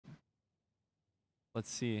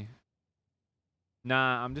Let's see.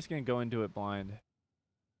 Nah, I'm just gonna go into it blind.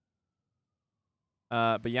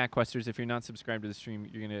 But yeah, Questers, if you're not subscribed to the stream,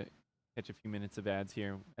 you're gonna catch a few minutes of ads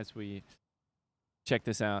here as we check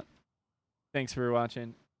this out. Thanks for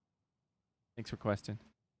watching. Thanks for questing.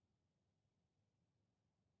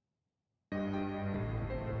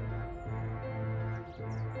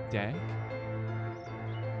 Dag?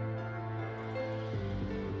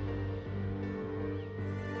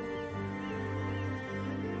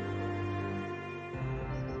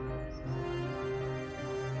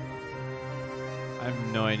 I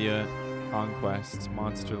have no idea. Conquests,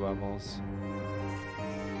 monster levels.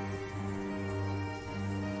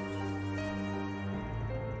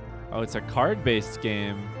 Oh, it's a card-based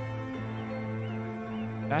game.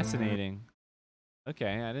 Fascinating.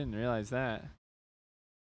 Okay, I didn't realize that.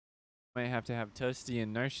 Might have to have Toasty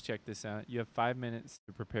and Narsh check this out. You have 5 minutes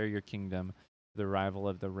to prepare your kingdom for the arrival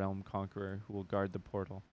of the Realm Conqueror who will guard the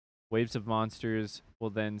portal. Waves of monsters will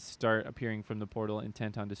then start appearing from the portal,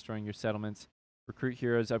 intent on destroying your settlements. Recruit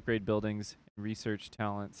heroes, upgrade buildings, and research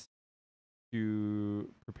talents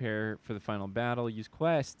to prepare for the final battle. Use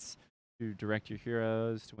quests to direct your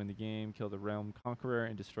heroes to win the game, kill the Realm Conqueror,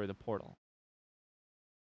 and destroy the portal.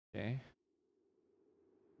 Okay.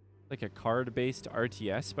 Like a card-based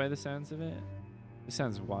RTS by the sounds of it. This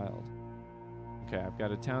sounds wild. Okay, I've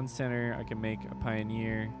got a town center. I can make a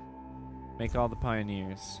pioneer. Make all the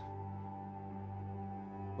pioneers.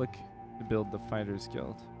 Click to build the Fighters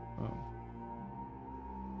Guild. Oh.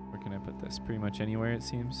 Where can I put this? Pretty much anywhere, it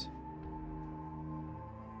seems.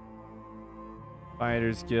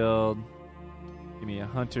 Fighters Guild. Give me a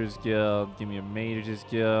Hunters Guild. Give me a Mages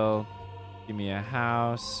Guild. Give me a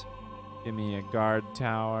house. Give me a guard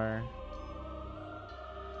tower.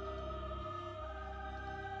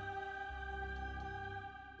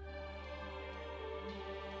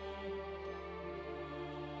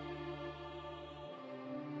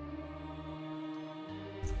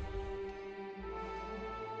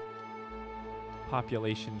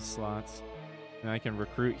 Population slots. And I can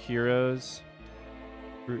recruit heroes.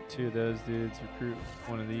 Recruit 2 of those dudes. Recruit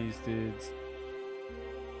 1 of these dudes.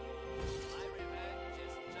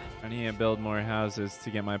 I need to build more houses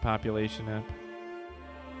to get my population up.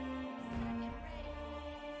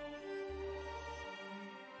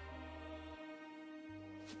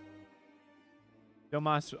 Yo,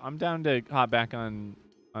 Moss, I'm down to hop back on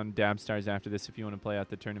Dabstars after this if you want to play out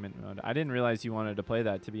the tournament mode. I didn't realize you wanted to play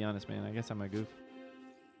that, to be honest, man. I guess I'm a goof.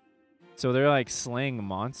 So they're like slaying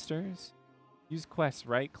monsters? Use quests,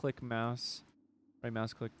 right-click mouse. Right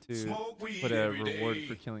mouse click to put a reward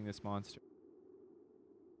for killing this monster.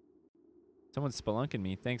 Someone's spelunking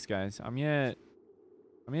me. Thanks, guys. I'm gonna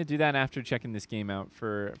do that after checking this game out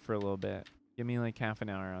for a little bit. Give me like half an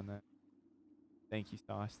hour on that. Thank you,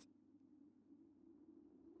 Stost.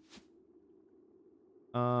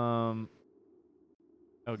 Oh,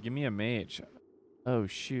 give me a mage. Oh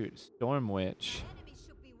shoot, Storm Witch.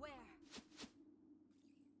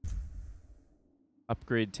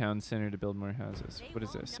 Upgrade town center to build more houses. What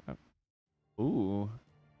is this? Oh. Ooh.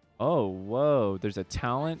 Oh, whoa. There's a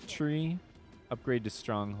talent tree. Upgrade to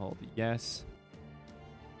stronghold. Yes.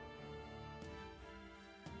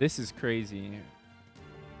 This is crazy.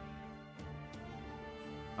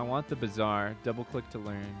 I want the bazaar. Double click to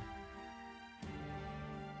learn.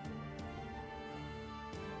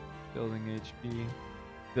 Building HP.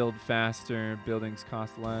 Build faster. Buildings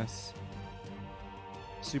cost less.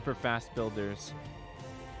 Super fast builders.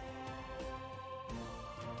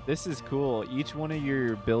 This is cool. Each one of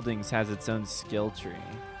your buildings has its own skill tree.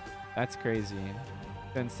 That's crazy.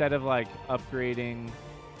 So instead of like upgrading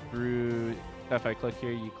through stuff, I click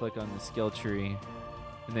here, you click on the skill tree,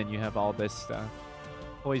 and then you have all this stuff.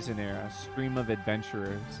 Poison Arrow, Stream of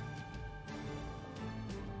Adventurers.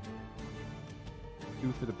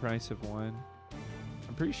 2 for the price of 1.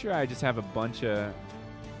 I'm pretty sure I just have a bunch of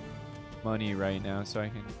money right now, so I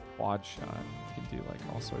can quad shot. I can do like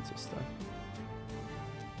all sorts of stuff.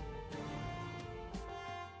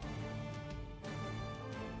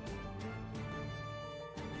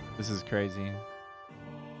 This is crazy.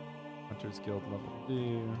 Hunters Guild level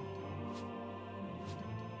 2.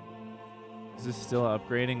 Is this still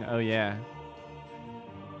upgrading? Oh, yeah.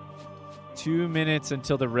 2 minutes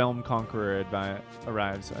until the Realm Conqueror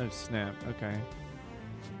arrives. Oh, snap. Okay.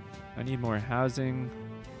 I need more housing.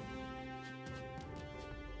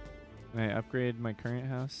 Can I upgrade my current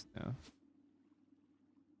house? No.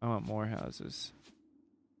 I want more houses.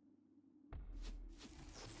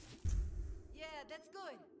 Yeah, that's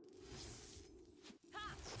good.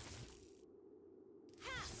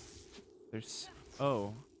 There's...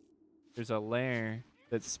 Oh. There's a lair.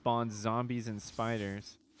 that spawns zombies and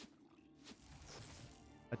spiders.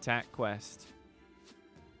 Attack quest.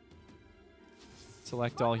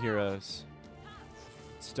 Select all heroes.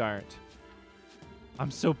 Start.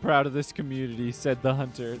 I'm so proud of this community, said the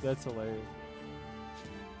hunter. That's hilarious.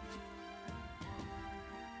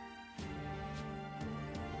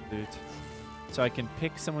 Loot. So I can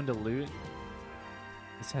pick someone to loot.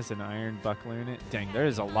 This has an iron buckler in it. Dang, there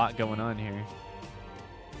is a lot going on here.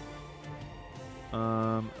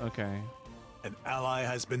 Okay. An ally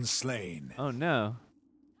has been slain. Oh no.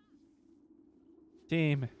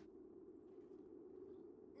 Team.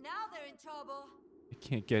 Now they're in trouble. It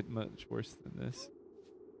can't get much worse than this.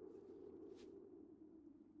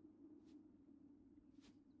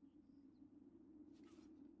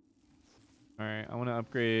 Alright, I want to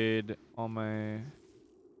upgrade all my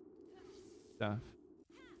stuff.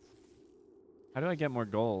 How do I get more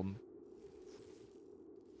gold?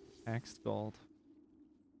 Taxed gold.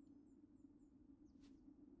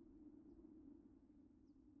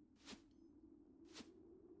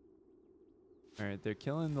 Alright, they're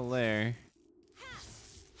killing the lair.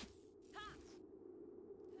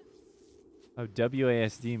 Oh,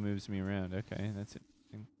 WASD moves me around. Okay, that's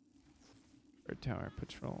interesting. Bird tower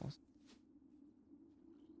patrols.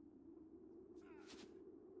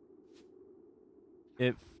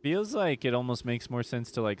 It feels like it almost makes more sense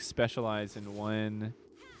to like specialize in one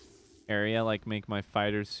area, like make my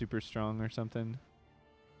fighters super strong or something.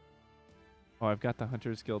 Oh, I've got the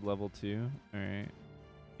Hunter's Guild level 2. Alright.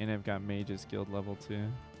 And I've got Mage's Guild level 2.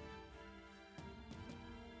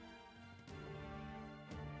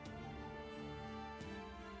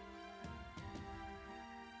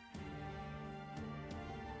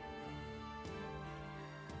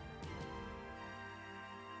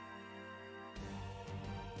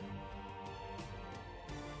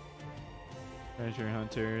 Treasure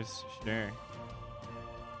hunters, sure.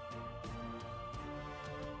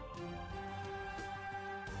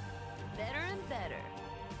 Better and better.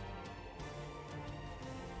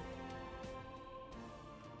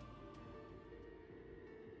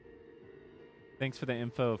 Thanks for the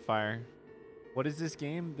info, Fire. What is this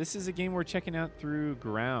game? This is a game we're checking out through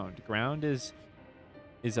Ground. Ground is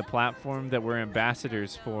a platform that we're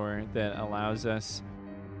ambassadors for that allows us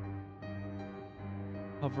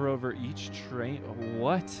hover over each train.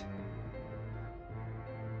 What?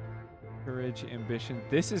 Courage, ambition.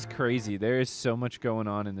 This is crazy. There is so much going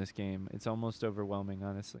on in this game. It's almost overwhelming,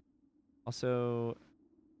 honestly. Also,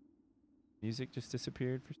 music just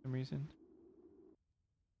disappeared for some reason.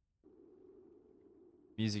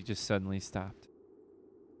 Music just suddenly stopped.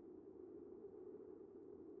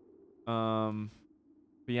 But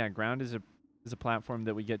yeah, Ground is a platform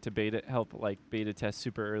that we get to help beta test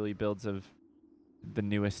super early builds of the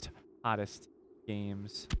newest, hottest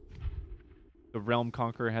games. The Realm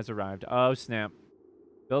Conqueror has arrived. Oh snap!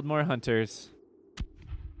 Build more hunters.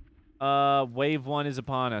 Wave 1 is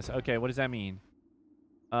upon us. Okay, what does that mean?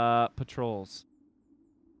 Patrols.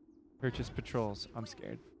 Purchase patrols. I'm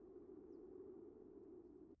scared.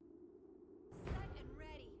 Set and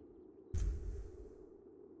ready.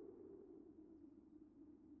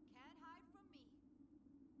 Can't hide from me.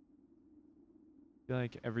 I feel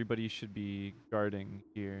like everybody should be guarding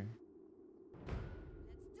here. Let's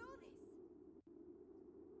do this.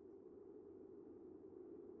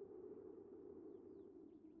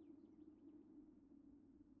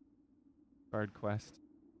 Guard quest.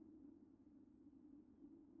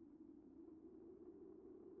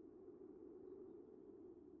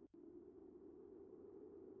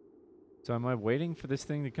 So am I waiting for this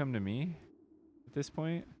thing to come to me at this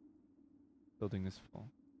point? Building is full.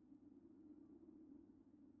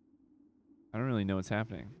 I don't really know what's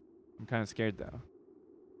happening. I'm kind of scared though.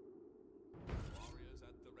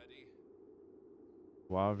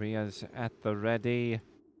 Warriors at the ready.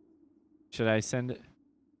 Should I send it?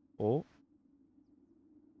 Oh.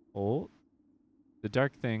 Oh. The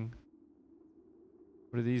dark thing.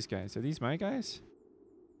 What are these guys? Are these my guys?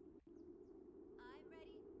 I'm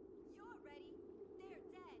ready. You're ready. They're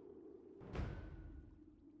dead.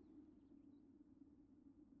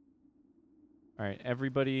 Alright,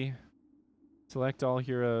 everybody select all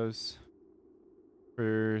heroes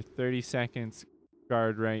for 30 seconds.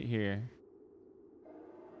 Guard right here.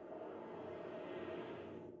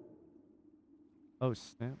 Oh,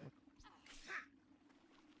 snap.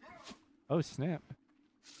 Oh, snap.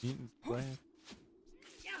 Mutants play.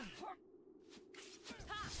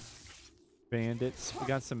 Bandits. We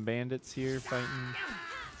got some bandits here fighting.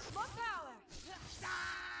 More power. Can't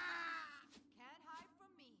hide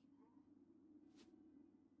from me.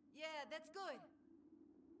 Yeah, that's good.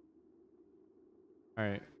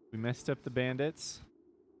 Alright, we messed up the bandits.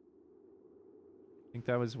 think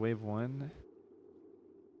that was wave 1. Let's do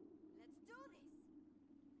this.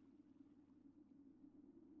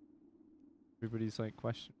 Everybody's like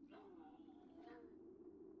question.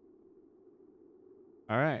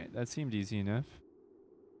 All right, that seemed easy enough.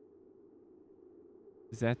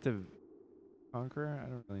 Is that the Conqueror? I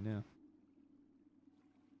don't really know.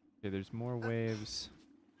 Okay, there's more waves.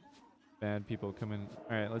 Bad people coming.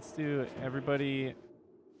 All right, let's do everybody.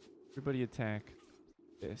 Everybody attack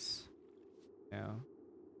this now.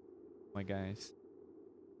 My guys.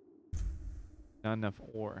 Not enough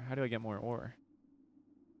ore. How do I get more ore?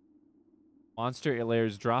 Monster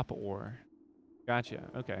layers drop ore. Gotcha.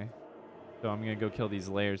 Okay. So I'm gonna go kill these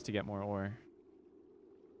layers to get more ore.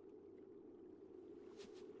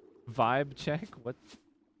 Vibe check? What?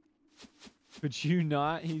 Could you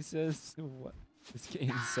not? He says. What? This game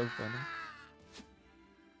is so funny.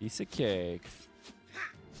 Piece of cake.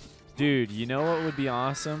 Dude, you know what would be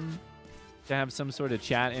awesome? To have some sort of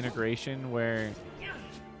chat integration where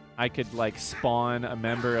I could like spawn a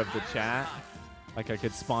member of the chat. Like I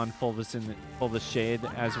could spawn Fulvus Shade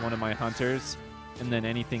as one of my hunters, and then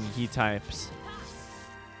anything he types,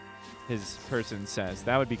 his person says.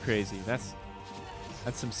 That would be crazy. That's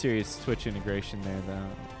some serious Twitch integration there, though.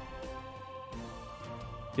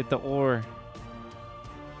 Get the ore.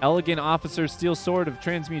 Elegant Officer Steel Sword of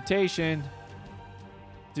Transmutation.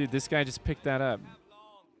 Dude, this guy just picked that up.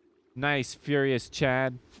 Nice, Furious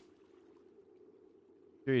Chad.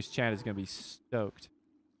 Furious Chad is going to be stoked.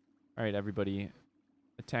 All right, everybody.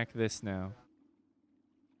 Attack this now.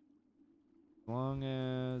 As long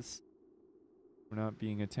as we're not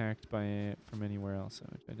being attacked by it from anywhere else,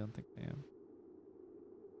 which I don't think I am.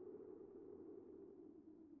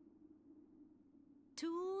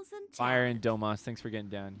 Tools and Fire and Domos, thanks for getting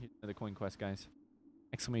down. Here's another coin quest, guys.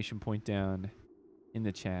 Exclamation point down in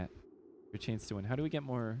the chat. Your chance to win. How do we get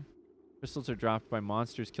more? Crystals are dropped by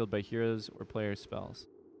monsters killed by heroes or player spells.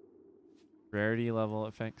 Rarity level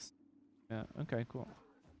effects. Yeah, okay, cool.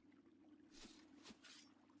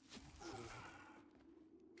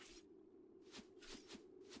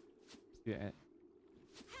 Yeah.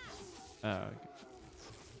 Oh, okay.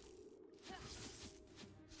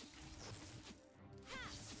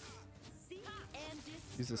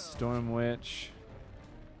 She's a Storm Witch.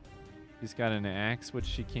 She's got an axe which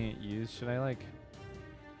she can't use. Should I like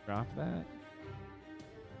drop that?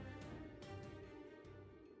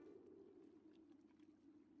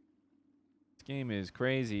 This game is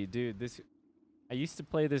crazy, dude. I used to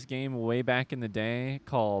play this game way back in the day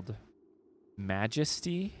called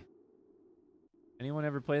Majesty. Anyone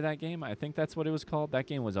ever play that game? I think that's what it was called. That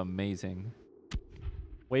game was amazing.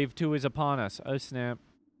 Wave 2 is upon us. Oh snap.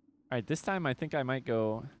 All right, this time I think I might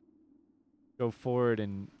go forward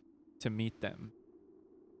and to meet them.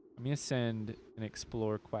 I'm gonna send an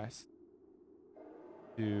explore quest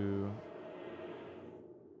to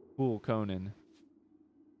Cool Conan.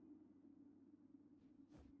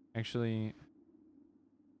 Actually,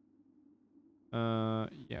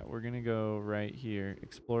 yeah, we're gonna go right here.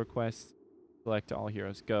 Explore quest, select all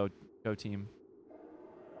heroes. Go team.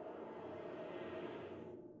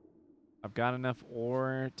 I've got enough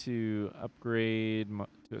ore to upgrade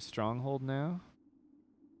to a stronghold now.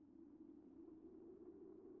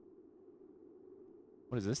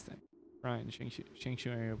 What is this thing? Right,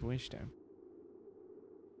 Sanctuary of Wisdom.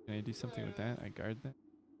 Can I do something with that? I guard that.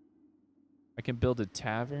 I can build a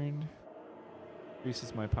tavern.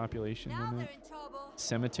 Increases my population Now limit. they're in trouble.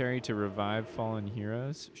 Cemetery to revive fallen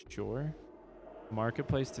heroes. Sure.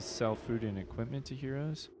 Marketplace to sell food and equipment to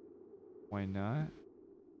heroes. Why not?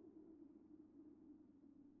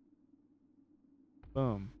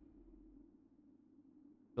 Boom.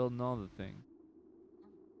 Building all the things.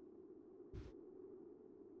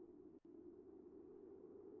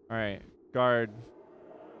 All right, guard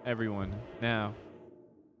everyone now.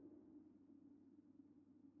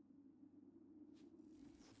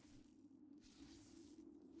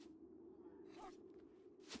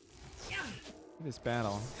 Look at this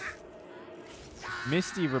battle.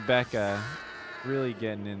 Misty Rebecca really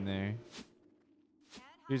getting in there.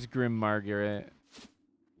 Here's Grim Margaret.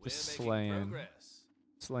 Just slaying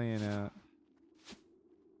out.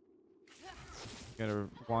 Got a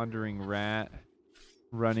wandering rat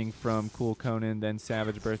running from Cool Conan, then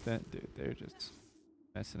Savage Bertha. Dude, they're just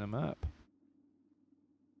messing him up.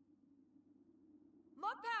 More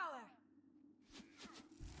power.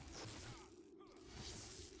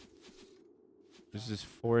 There's this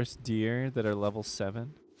forest deer that are level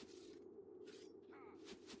 7.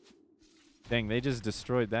 Dang, they just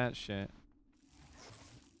destroyed that shit.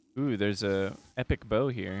 Ooh, there's a epic bow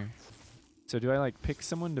here. So do I like pick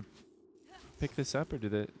someone to pick this up, or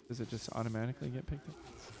does it just automatically get picked up?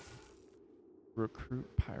 Recruit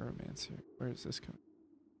pyromancer. Where is this coming?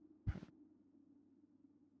 I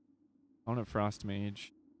want a frost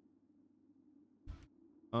mage.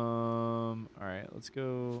 All right, let's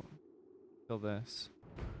go kill this.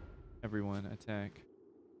 Everyone attack.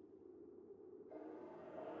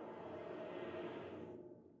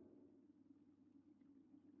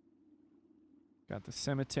 Got the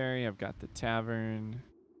cemetery, I've got the tavern.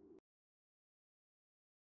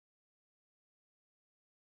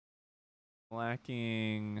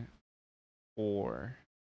 Lacking 4.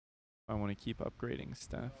 I want to keep upgrading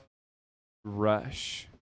stuff. Rush.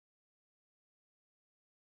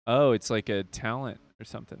 Oh, it's like a talent or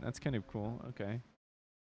something. That's kind of cool. Okay.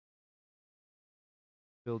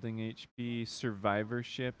 Building HP,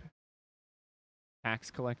 survivorship,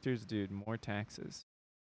 tax collectors. Dude, more taxes.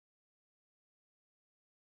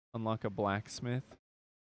 Unlock a blacksmith.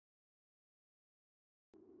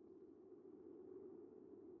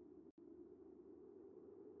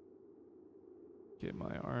 Get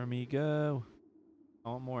my army go. I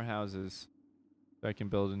want more houses so I can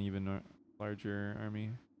build an even larger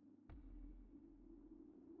army.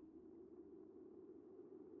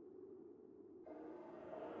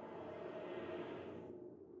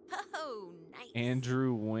 Oh, nice.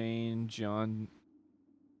 Andrew Wayne, John,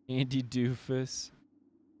 Andy Doofus.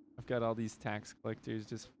 I've got all these tax collectors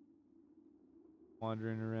just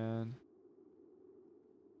wandering around.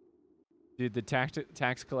 Dude, the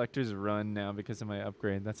tax collectors run now because of my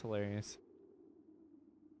upgrade. That's hilarious.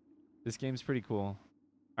 This game's pretty cool.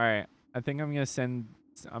 All right, I think I'm just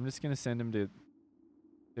gonna send him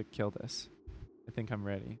to kill this. I think I'm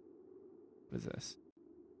ready. What is this?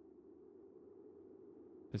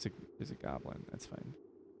 There's a goblin. That's fine.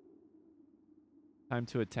 Time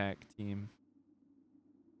to attack, team.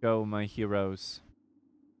 Go, my heroes.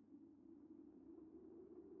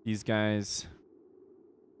 These guys.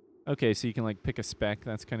 Okay, so you can like pick a spec.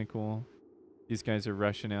 That's kind of cool. These guys are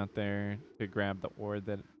rushing out there to grab the ore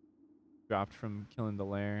that dropped from killing the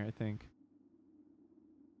lair, I think.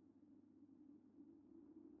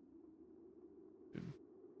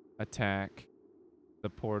 Attack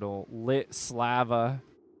the portal. Lit Slava.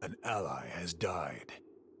 An ally has died.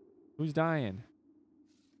 Who's dying?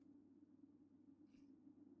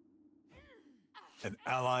 An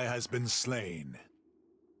ally has been slain.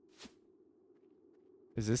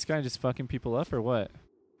 Is this guy just fucking people up or what? I'm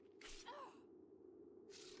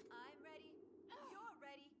ready. You're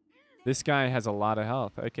ready. This guy has a lot of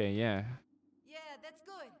health. Okay, yeah. Yeah, that's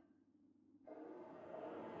good.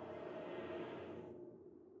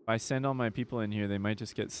 If I send all my people in here, they might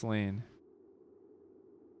just get slain.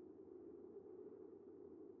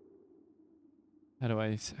 How do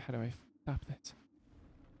I stop this?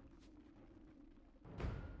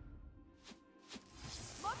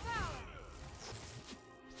 More power.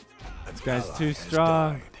 This guy's too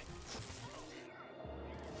strong.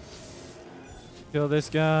 Kill this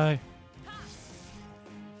guy.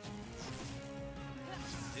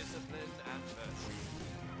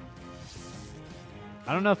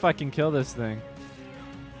 I don't know if I can kill this thing.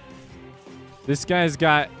 This guy's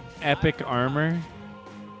got epic armor.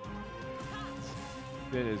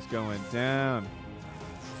 It is going down.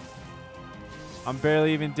 I'm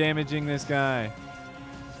barely even damaging this guy.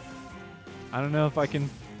 I don't know if I can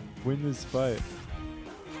win this fight.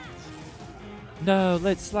 No,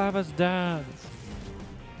 let Slava's down.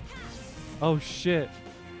 Oh shit.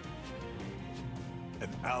 An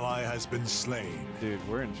ally has been slain. Dude,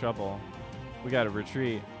 we're in trouble. We gotta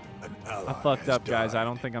retreat. An ally I fucked has up, guys. died. I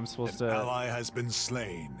don't think I'm supposed An to ally has been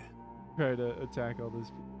slain. try to attack all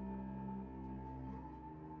this.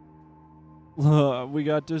 We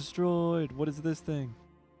got destroyed. What is this thing?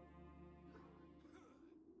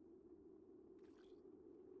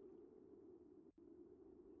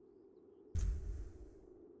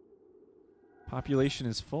 Population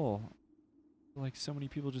is full. Like so many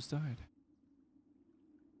people just died.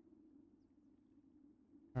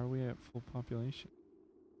 Are we at full population?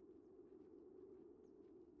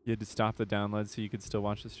 You had to stop the download so you could still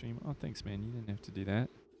watch the stream? Oh, thanks, man. You didn't have to do that.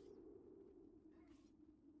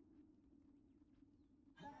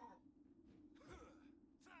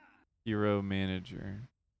 Hero manager.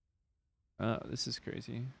 Oh, this is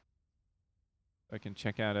crazy. I can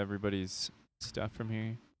check out everybody's stuff from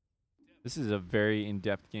here. This is a very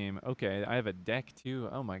in-depth game. Okay, I have a deck too.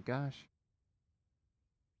 Oh my gosh.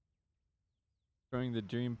 Destroying the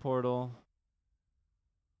dream portal.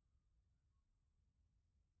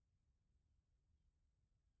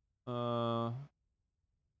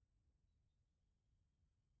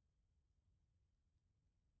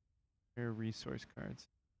 Rare resource cards.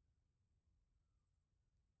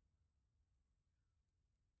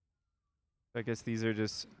 I guess these are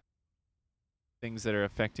just things that are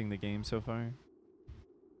affecting the game so far.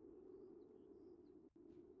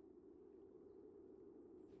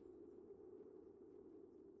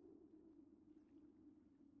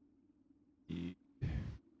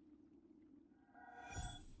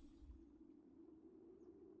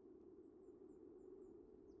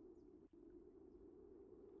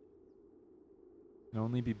 Can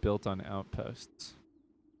only be built on outposts.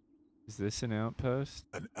 Is this an outpost?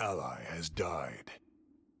 An ally has died.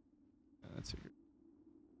 That's a...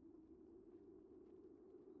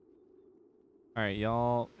 All right,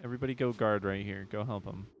 y'all. Everybody go guard right here. Go help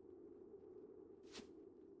them.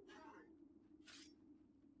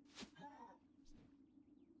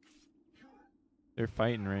 They're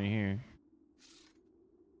fighting right here.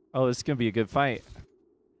 Oh, this is going to be a good fight.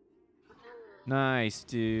 Nice,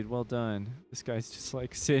 dude. Well done. This guy's just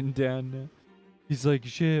like sitting down now. He's like,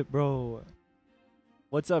 shit, bro.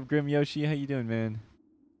 What's up, Grim Yoshi? How you doing, man?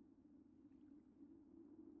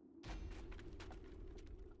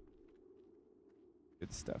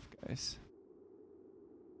 Good stuff, guys.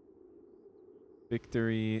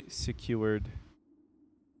 Victory secured.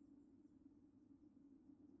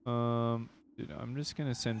 Dude, I'm just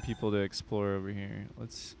gonna send people to explore over here.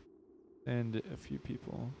 Let's send a few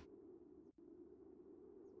people.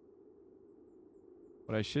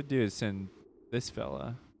 What I should do is send this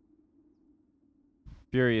fella.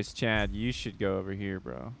 Furious Chad, you should go over here,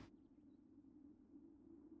 bro.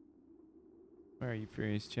 Where are you,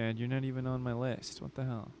 Furious Chad? You're not even on my list. What the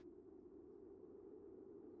hell?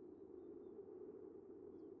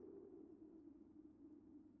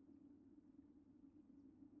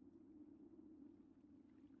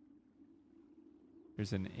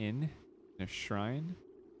 There's an inn and a shrine.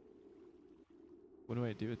 What do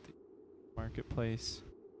I do at the marketplace?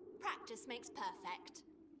 Practice makes perfect.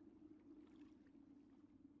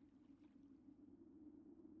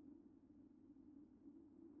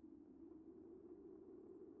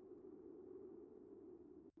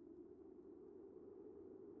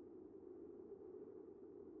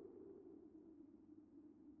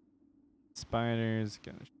 Spiders,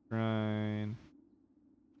 got a shrine.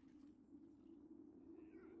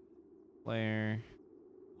 Player.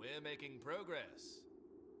 We're making progress.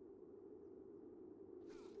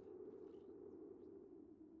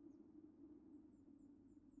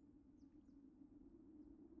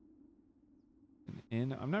 An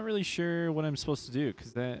inn. I'm not really sure what I'm supposed to do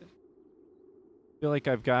because I feel like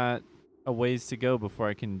I've got a ways to go before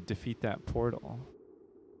I can defeat that portal.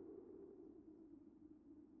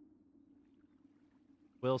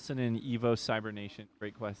 Wilson and Evo Cybernation.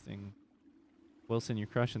 Great questing. Wilson, you're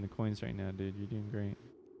crushing the coins right now, dude. You're doing great.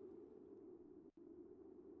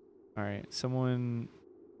 All right, someone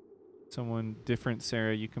different.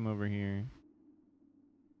 Sarah, you come over here.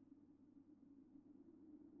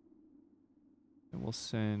 And we'll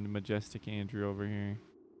send Majestic Andrew over here.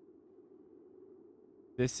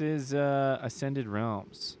 This is Ascended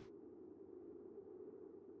Realms.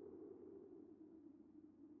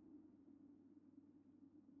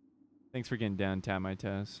 Thanks for getting down, Tap My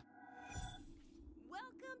Toes.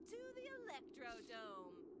 Welcome to the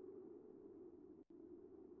Electrodome.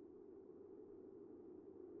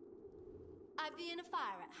 I've the inner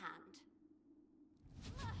fire at hand.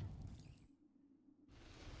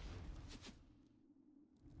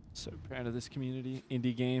 So proud of this community.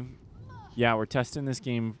 Indie game. Yeah, we're testing this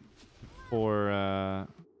game for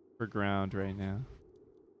ground right now.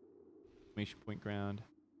 Exclamation point ground.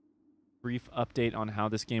 Brief update on how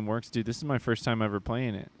this game works. Dude, this is my first time ever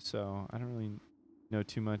playing it, so I don't really know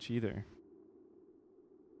too much either.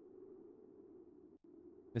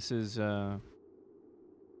 This is Now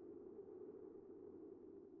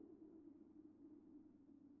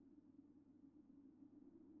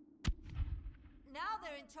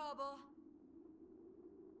they're in trouble.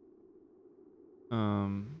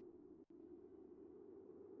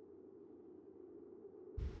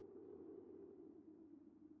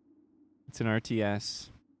 It's an RTS,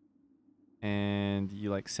 and you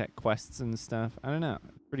like set quests and stuff. I don't know.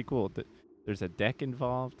 It's pretty cool. There's a deck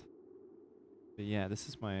involved. But yeah, this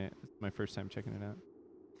is my first time checking it out.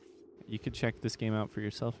 You could check this game out for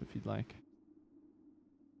yourself if you'd like.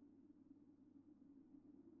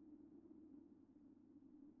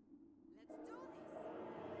 Let's do this.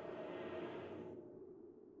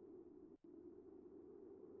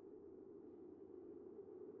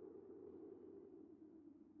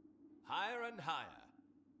 Higher and higher.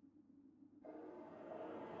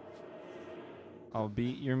 I'll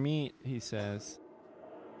beat your meat, he says.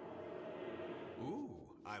 Ooh,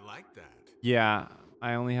 I like that. Yeah,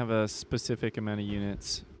 I only have a specific amount of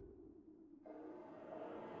units.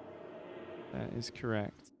 That is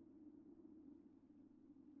correct. I'm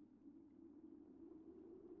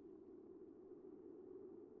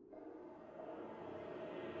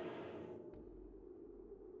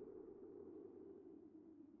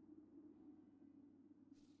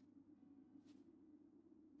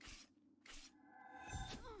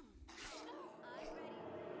ready.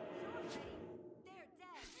 You're ready. They're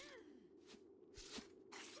dead.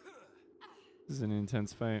 This is an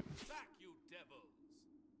intense fight. Back, you devils!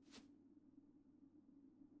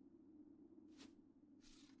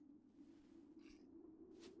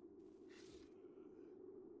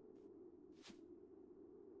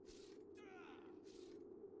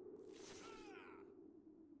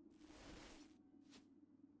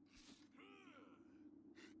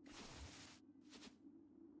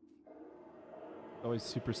 It's always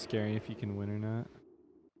super scary if you can win or not.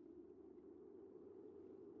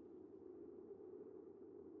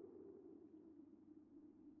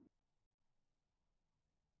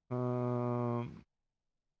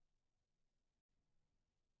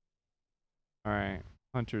 All right,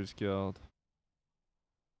 Hunter's Guild.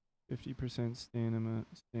 50%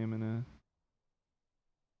 stamina.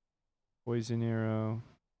 Poison arrow.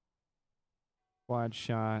 Quad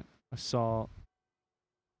shot. Assault.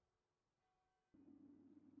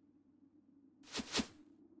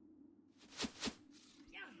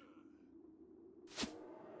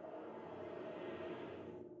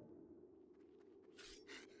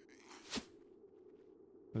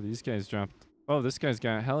 Oh, these guys dropped. Oh, this guy's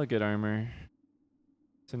got hella good armor.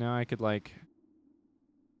 So now I could like.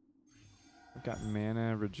 I've got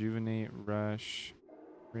mana, rejuvenate, rush,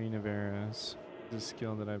 rain of arrows. This is a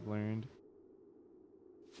skill that I've learned.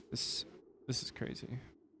 This is crazy.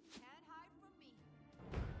 Can't hide from me.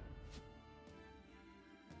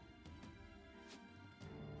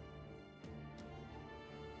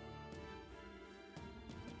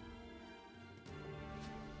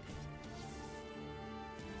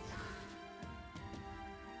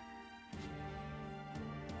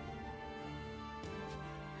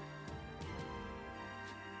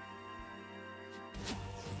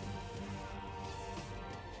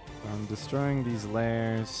 I'm destroying these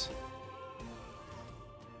lairs.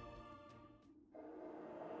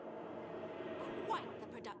 Quite the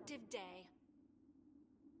productive day.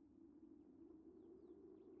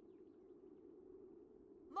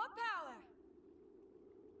 More power.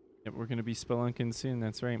 Yep, we're gonna be spelunking soon.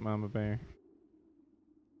 That's right, Mama Bear.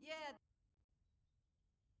 Yeah.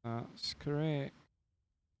 That's correct.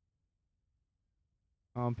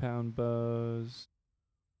 Compound bows.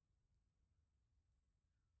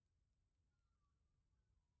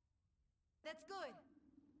 That's good.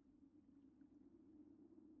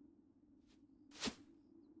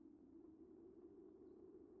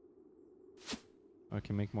 I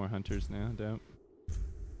can make more hunters now. Dope.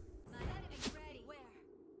 My enemy's ready. Where?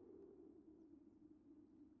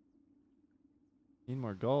 Need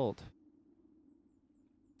more gold.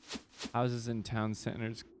 Houses in town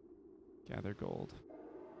centers gather gold.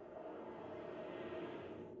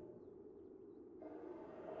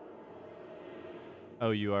 Oh,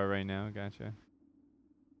 you are right now. Gotcha.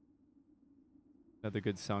 Another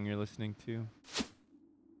good song you're listening to.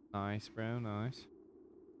 Nice, bro. Nice.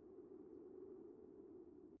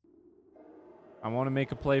 I want to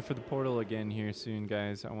make a play for the portal again here soon,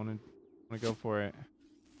 guys. I want to go for it.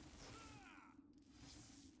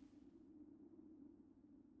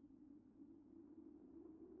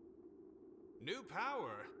 New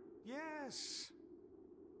power? Yes.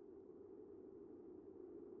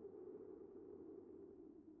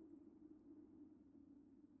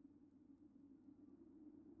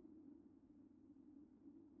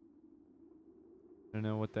 I don't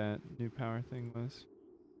know what that new power thing was.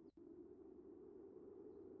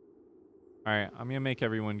 Alright, I'm gonna make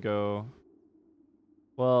everyone go.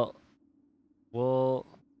 Well, we'll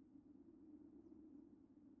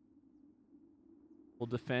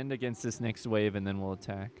defend against this next wave and then we'll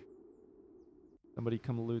attack. Somebody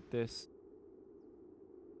come loot this.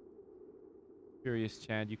 Curious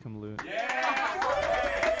Chad, you come loot.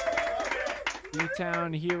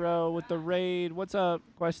 D-Town Hero with the raid. What's up,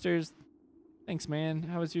 Questers? Thanks, man.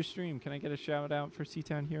 How was your stream? Can I get a shout out for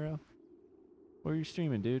C-Town Hero? Where are you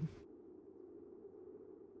streaming, dude?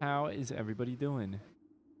 How is everybody doing?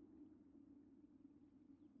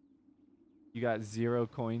 You got 0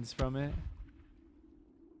 coins from it?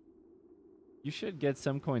 You should get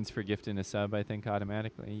some coins for gifting a sub, I think,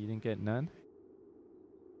 automatically. You didn't get none?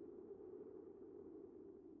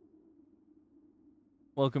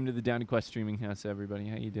 Welcome to the Down to Quest streaming house, everybody.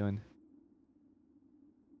 How you doing?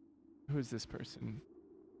 Who is this person?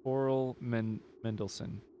 Oral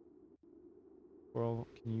Mendelson. Coral,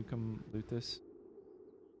 can you come loot this?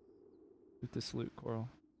 Loot this loot, Coral.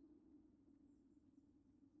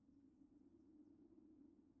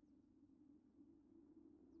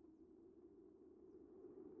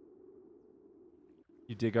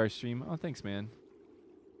 You dig our stream? Oh, thanks, man.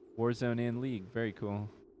 Warzone and League. Very cool.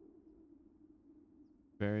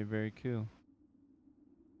 Very, very cool.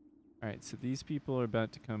 Alright, so these people are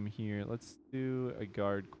about to come here. Let's do a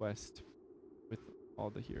guard quest with all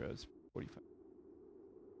the heroes. 45.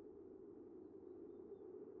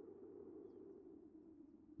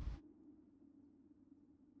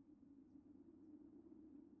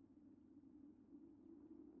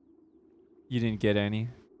 You didn't get any?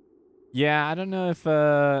 Yeah, I don't know if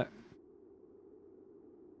the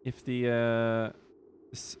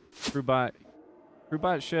Crewbot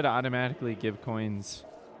should automatically give coins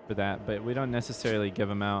for that, but we don't necessarily give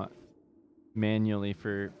them out manually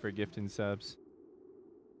for gifting subs.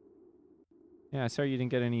 Yeah, sorry you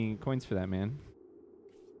didn't get any coins for that, man.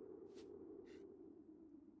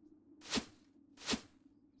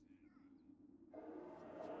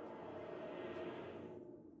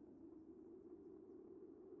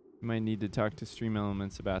 We might need to talk to Stream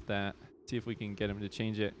Elements about that. See if we can get them to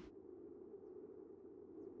change it.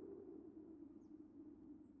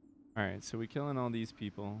 Alright, so we're killing all these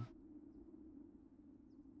people.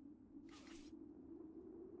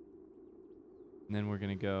 And then we're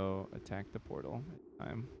gonna go attack the portal.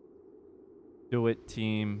 Time. Do it,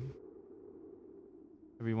 team.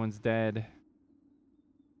 Everyone's dead.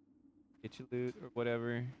 Get your loot or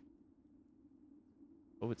whatever.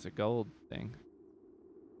 Oh, it's a gold thing.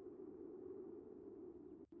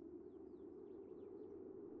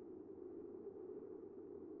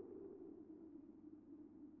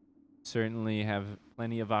 Certainly have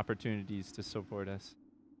plenty of opportunities to support us.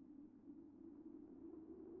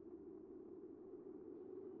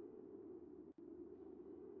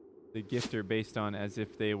 The gifter based on as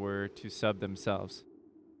if they were to sub themselves.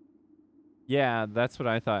 Yeah, that's what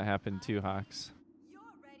I thought happened too, Hawks.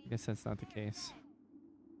 I guess that's not the case.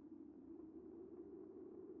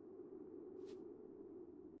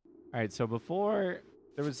 Alright, so before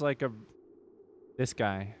there was like this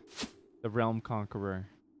guy, the Realm Conqueror.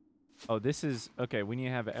 Oh, this is okay. We need to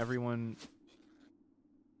have everyone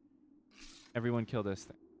kill this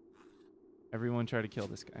thing. Everyone try to kill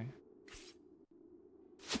this guy.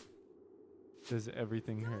 Does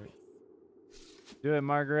everything hurt? Do it,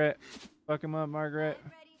 Margaret. Fuck him up, Margaret.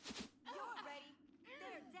 You're ready.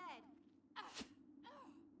 They're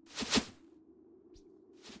dead.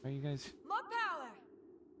 Are you guys? More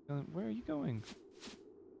power. Where are you going?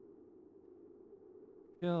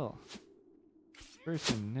 Kill.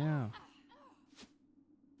 Person now.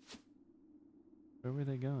 Where were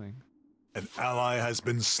they going? An ally has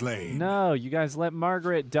been slain. No, you guys let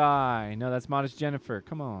Margaret die. No, that's Modest Jennifer.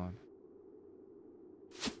 Come on.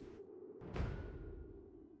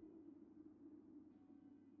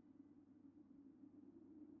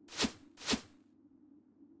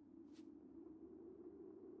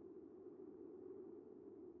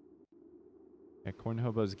 Yeah, Corn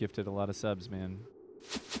Hobo's gifted a lot of subs, man.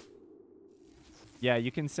 Yeah,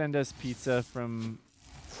 you can send us pizza from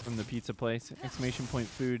the pizza place. Exclamation point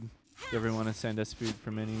food. If you ever want to send us food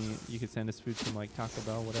from any, you could send us food from like Taco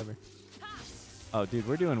Bell, whatever. Oh, dude,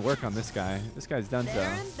 we're doing work on this guy. This guy's done so.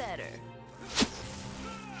 Better and better.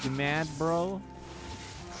 You mad, bro?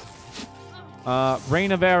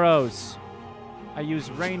 Rain of arrows. I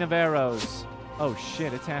use rain of arrows. Oh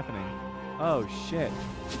shit, it's happening. Oh shit.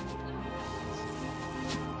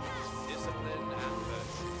 Discipline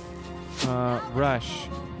and virtue. Rush.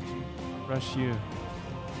 Rush you.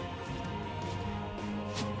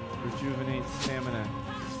 Rejuvenate stamina.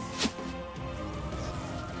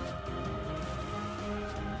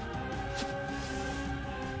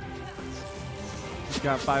 He's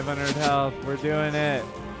got 500 health. We're doing it.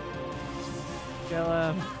 Kill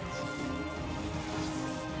him.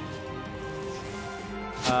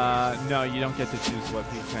 No, you don't get to choose what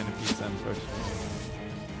kind of pizza, unfortunately.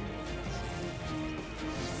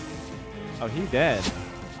 Oh, he dead.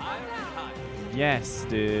 Higher and higher. Yes,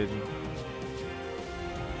 dude.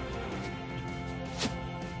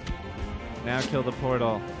 Now kill the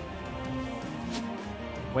portal.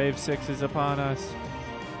 Wave 6 is upon us.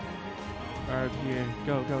 Guard here.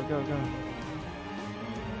 Go, go, go, go.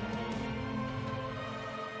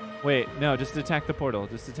 Wait, no, just attack the portal.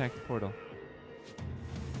 Just attack the portal.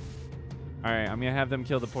 Alright, I'm gonna have them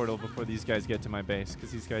kill the portal before these guys get to my base, because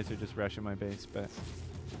these guys are just rushing my base, but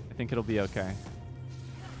I think it'll be okay.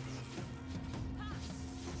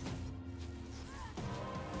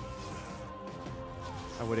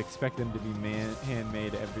 I would expect them to be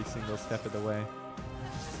handmade every single step of the way.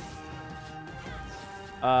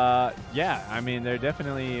 Yeah, I mean they're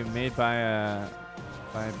definitely made by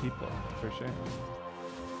people for sure.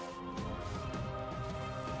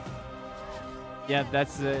 Yeah,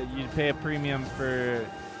 that's you pay a premium for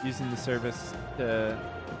using the service to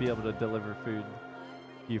be able to deliver food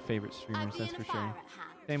to your favorite streamers. That's for sure.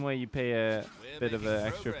 Same way you pay a bit of an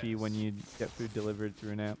extra fee when you get food delivered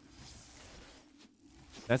through an app.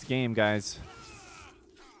 That's game, guys.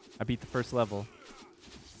 I beat the first level.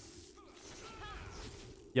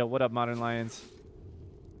 Yo, what up, Modern Lions?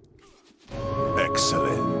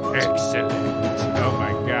 Excellent. Excellent. Oh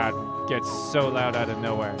my god. Gets so loud out of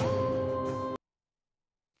nowhere.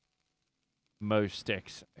 Most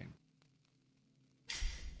exciting.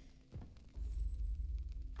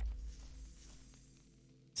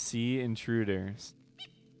 Sea intruders.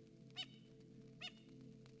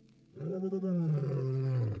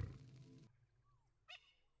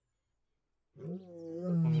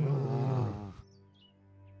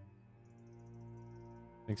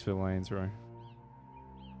 Thanks for the Lions Roar.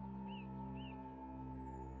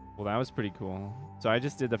 Well, that was pretty cool. So I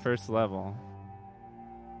just did the first level.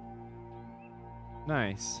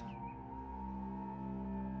 Nice.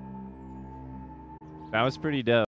 That was pretty dope.